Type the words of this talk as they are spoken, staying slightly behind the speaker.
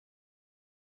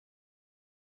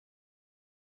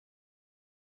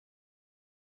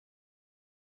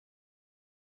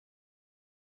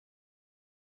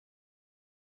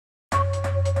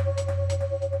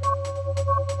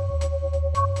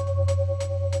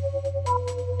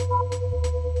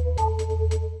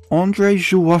Andrzej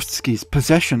Żuławski's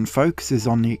Possession focuses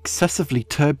on the excessively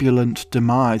turbulent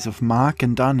demise of Mark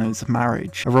and Anna's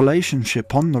marriage, a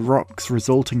relationship on the rocks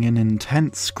resulting in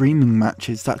intense screaming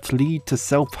matches that lead to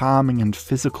self-harming and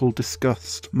physical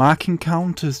disgust. Mark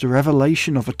encounters the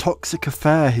revelation of a toxic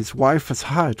affair his wife has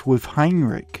had with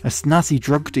Heinrich, a snazzy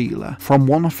drug dealer. From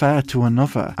one affair to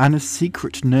another, Anna's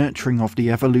secret nurturing of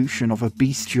the evolution of a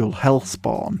bestial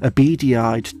hellspawn, a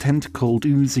beady-eyed, tentacled,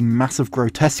 oozing mass of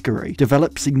grotesquerie,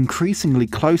 develops increasingly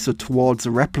closer towards a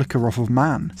replica of a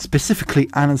man, specifically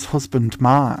Anna's husband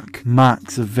Mark,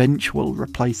 Mark's eventual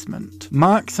replacement.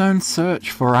 Mark's own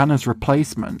search for Anna's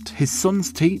replacement, his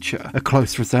son's teacher, a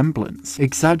close resemblance,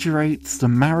 exaggerates the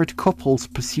married couple's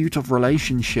pursuit of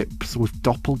relationships with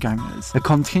doppelgangers, a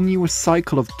continuous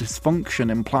cycle of dysfunction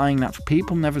implying that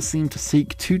people never seem to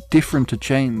seek too different a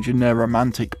change in their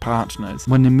romantic partners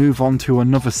when they move on to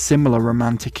another similar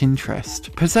romantic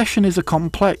interest. Possession is a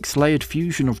complex, layered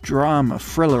fusion of drama,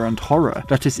 thriller and horror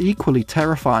that is equally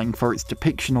terrifying for its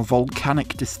depiction of volcanic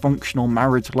dysfunctional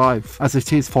married life as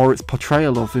it is for its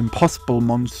portrayal of impossible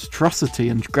monstrosity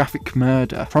and graphic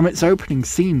murder. From its opening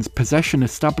scenes, Possession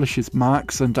establishes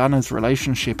Mark's and Anna's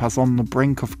relationship as on the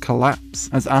brink of collapse,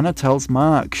 as Anna tells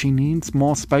Mark she needs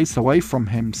more space away from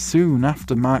him soon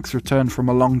after Mark's return from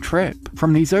a long trip.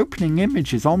 From these opening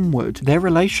images onward, their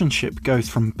relationship goes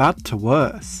from bad to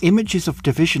worse. Images of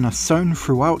division are sown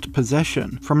throughout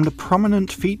Possession, from the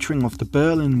prominent featuring of the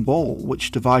Berlin Wall, which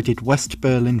divided West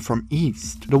Berlin from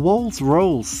East. The wall's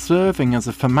role serving as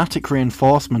a thematic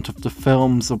reinforcement of the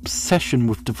film's obsession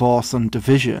with divorce and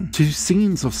division, to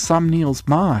scenes of Sam Neill's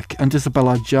Mark and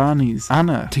Isabelle Adjani's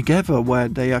Anna together where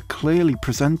they are clearly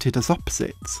presented as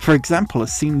opposites. For example, a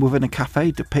scene within a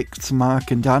cafe depicts Mark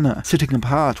and Anna sitting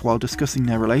apart while discussing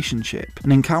their relationship,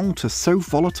 an encounter so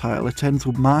volatile it ends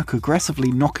with Mark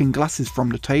aggressively knocking glasses from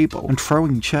the table and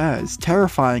throwing chairs,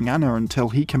 terrifying Anna until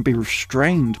he can be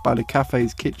restrained by the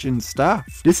cafe's kitchen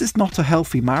staff. This is not a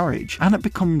healthy marriage. Anna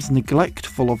becomes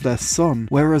neglectful of their son,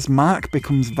 whereas Mark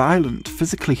becomes violent,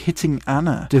 physically hitting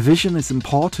Anna. Division is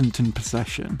important in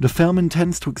Possession. The film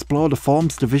intends to explore the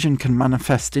forms division can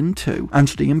manifest into, and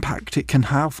the impact it can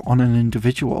have on an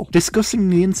individual. Discussing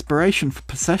the inspiration for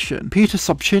Possession, Peter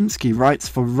Sobczynski writes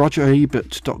for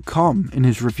RogerEbert.com in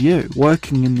his review,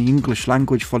 working in the English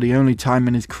language for the only time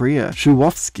in his career,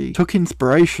 Żuławski took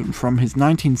inspiration from his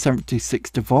 1976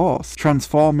 divorce,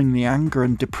 transforming the anger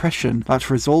and depression that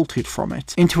resulted from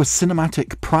it into a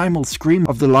cinematic primal scream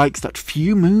of the likes that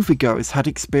few moviegoers had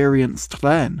experienced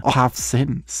then or have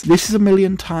since. This is a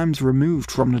million times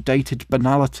removed from the dated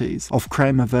banalities of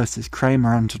Kramer versus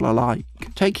Kramer and the like.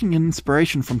 Taking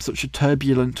inspiration from such a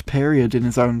turbulent period in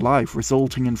his own life,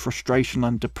 resulting in frustration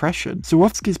and depression,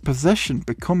 Żuławski's Possession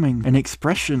becoming an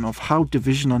expression of how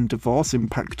division and divorce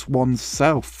impact one's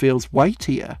self feels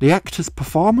weightier. The actor's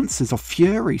performances of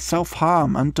fury,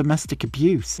 self-harm and domestic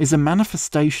abuse is a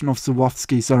manifestation of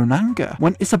Żuławski's own anger.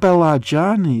 When Isabelle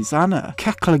Adjani's Anna,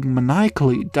 cackling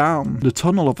maniacally down the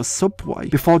tunnel of a subway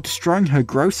before destroying her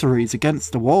groceries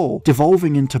against the wall,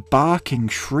 devolving into barking,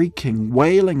 shrieking,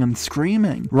 wailing and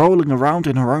screaming, rolling around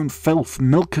in her own filth,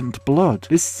 milk and blood.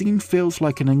 This scene feels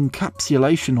like an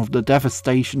encapsulation of the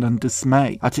devastation and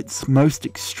dismay at its most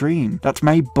extreme that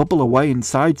may bubble away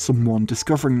inside someone,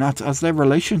 discovering that as their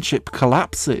relationship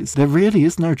collapses, there really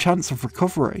is no chance of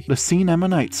recovery. The scene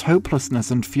emanates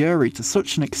hopelessness and fury to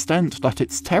such an extent that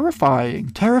it's terrifying.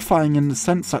 Terrifying in the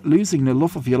sense that losing the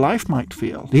love of your life might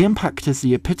feel. The impact is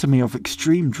the epitome of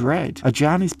extreme dread.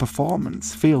 Adjani's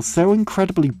performance feels so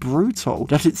incredibly brutal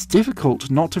that it's difficult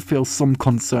not to feel some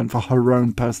concern for her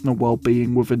own personal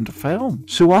well-being within the film.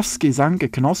 Żuławski's anger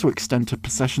can also extend to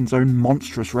Possession's own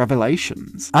monstrous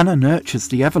revelations. Anna nurtures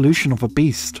the evolution of a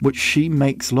beast which she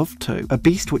makes love to, a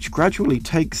beast which gradually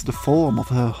takes the form of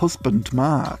her husband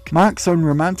Mark. Mark's own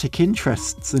romantic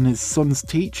interests in his son's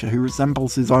teacher, who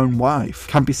resembles his own wife,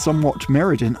 can be somewhat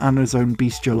mirrored in Anna's own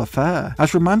bestial affair.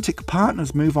 As romantic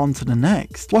partners move on to the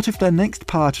next, what if their next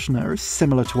partner is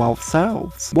similar to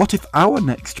ourselves? What if our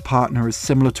next partner is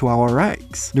similar to our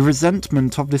ex? The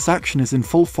resentment of this action is in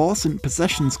full force in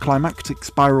Possession's climactic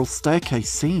spiral staircase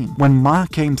scene, when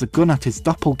Mark aims a gun at his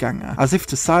doppelganger, as if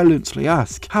to silently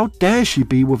ask, how dare she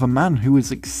be with a man who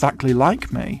is exactly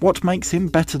like me? What makes him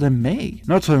better than me?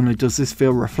 Not only does this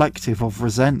feel reflective of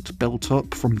resent built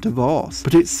up from divorce,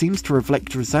 but it seems to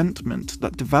reflect resentment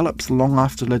that develops long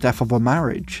after the death of a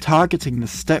marriage, targeting the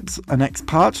steps an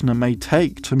ex-partner may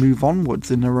take to move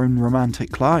onwards in their own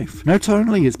romantic life. Not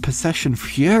only is Possession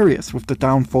furious with the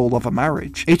downfall of a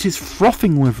marriage, it is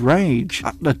frothing with rage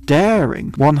at the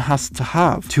daring one has to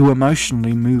have to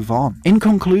emotionally move on. In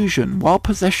conclusion, while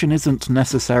Possession isn't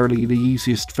necessarily the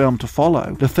easiest film film to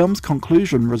follow. The film's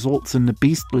conclusion results in the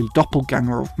beastly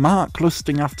doppelganger of Mark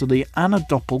lusting after the Anna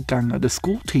doppelganger, the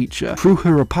schoolteacher, through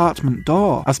her apartment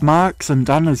door, as Mark's and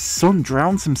Anna's son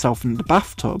drowns himself in the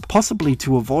bathtub, possibly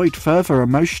to avoid further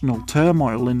emotional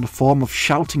turmoil in the form of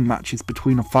shouting matches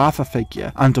between a father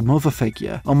figure and a mother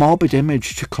figure. A morbid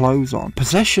image to close on.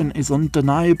 Possession is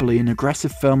undeniably an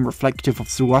aggressive film reflective of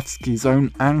Żuławski's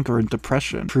own anger and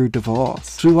depression through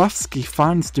divorce. Żuławski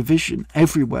finds division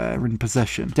everywhere in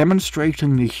Possession,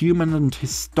 demonstrating the human and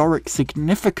historic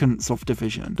significance of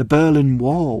division. The Berlin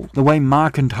Wall, the way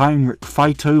Mark and Heinrich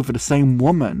fight over the same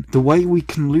woman, the way we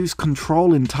can lose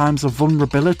control in times of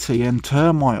vulnerability and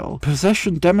turmoil.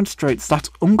 Possession demonstrates that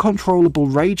uncontrollable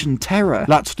rage and terror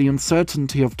that the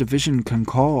uncertainty of division can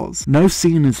cause. No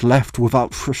scene is left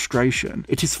without frustration.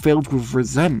 It is filled with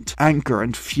resent, anger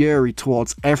and fury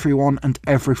towards everyone and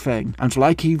everything, and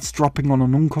like eavesdropping on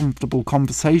an uncomfortable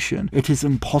conversation, it is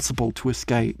impossible to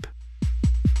escape.